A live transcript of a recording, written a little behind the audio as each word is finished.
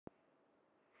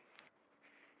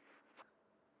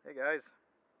Hey guys,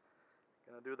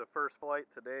 gonna do the first flight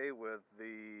today with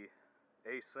the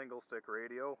Ace single stick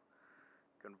radio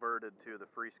converted to the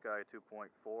FreeSky 2.4.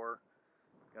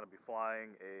 Gonna be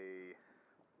flying a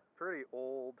pretty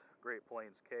old Great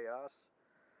Plains Chaos.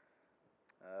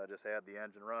 Just had the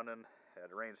engine running,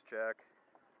 had a range check,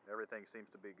 everything seems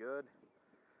to be good.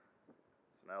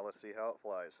 So now let's see how it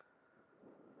flies.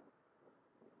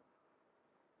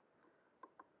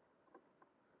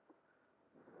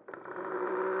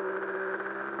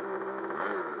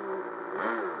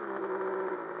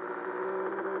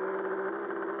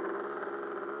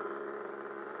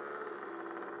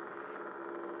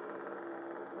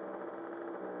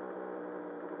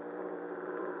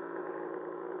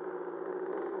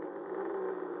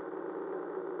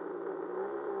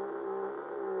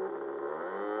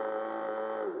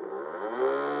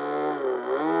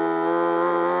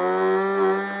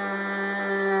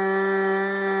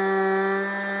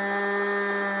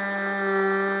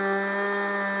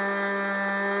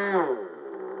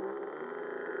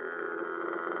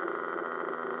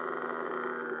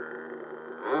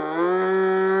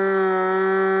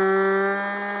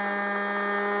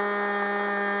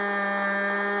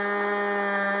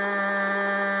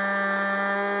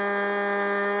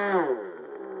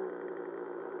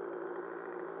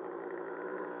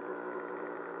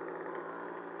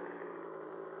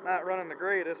 Not running the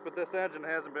greatest, but this engine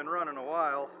hasn't been running a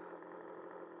while.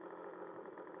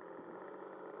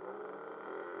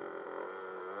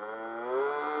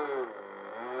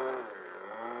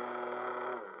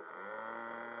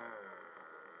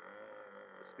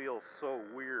 This feels so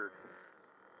weird.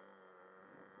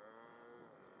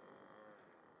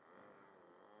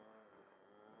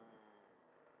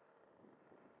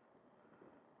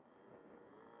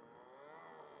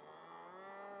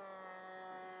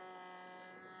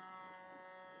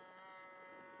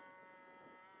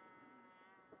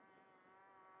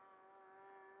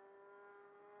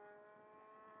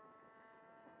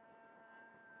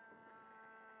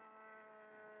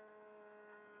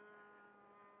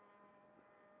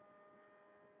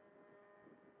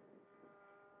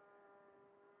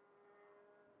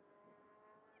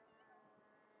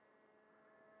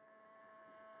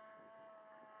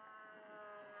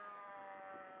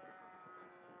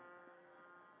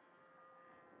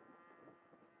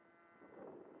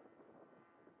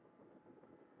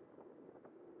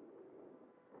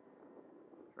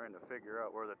 Trying to figure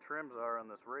out where the trims are on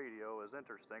this radio is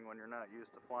interesting when you're not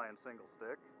used to flying single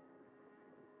stick.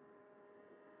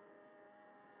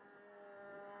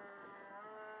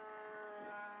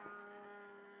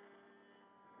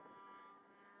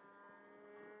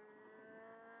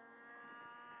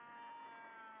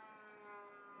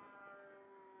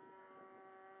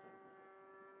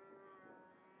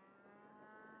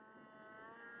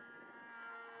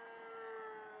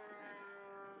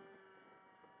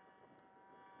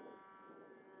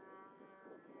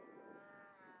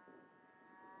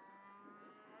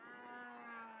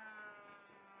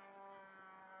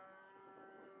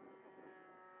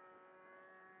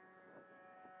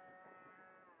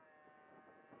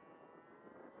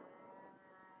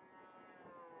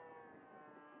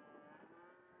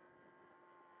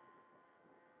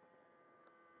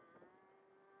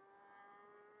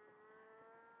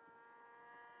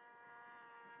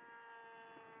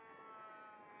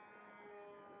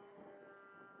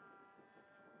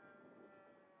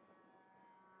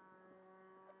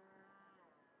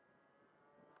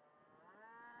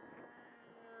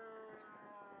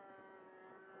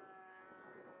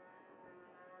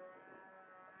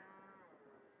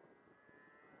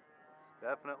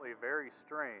 Definitely very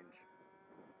strange.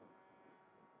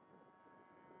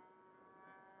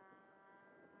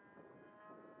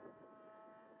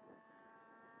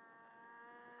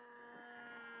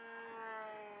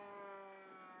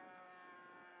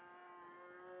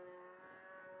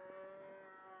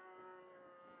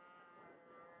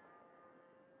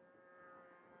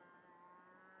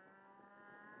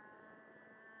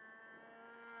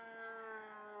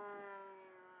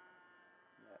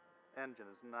 That engine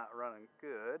is not running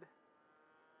good.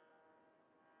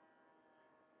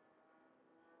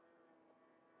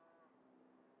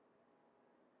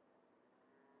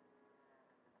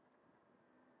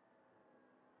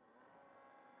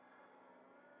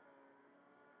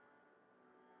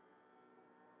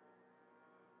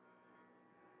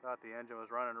 Thought the engine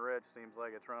was running rich, seems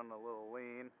like it's running a little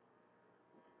lean.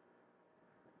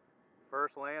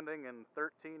 First landing in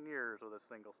 13 years with a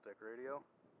single stick radio.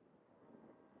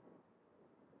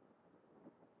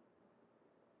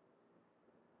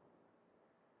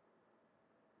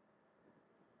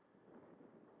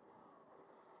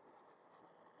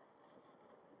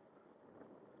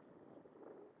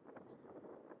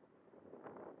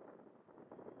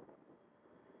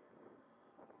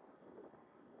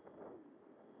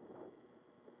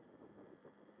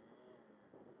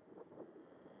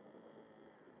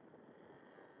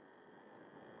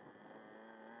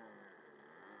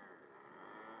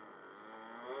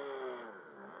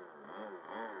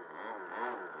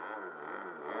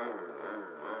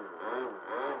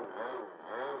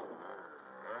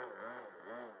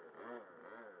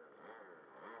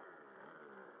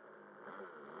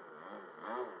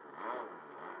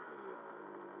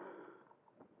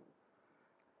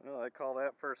 Well, I call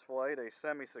that first flight a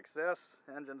semi-success.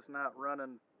 Engine's not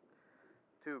running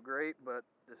too great, but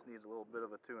just needs a little bit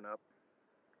of a tune-up.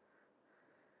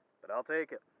 But I'll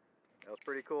take it. That was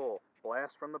pretty cool.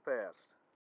 Blast from the past.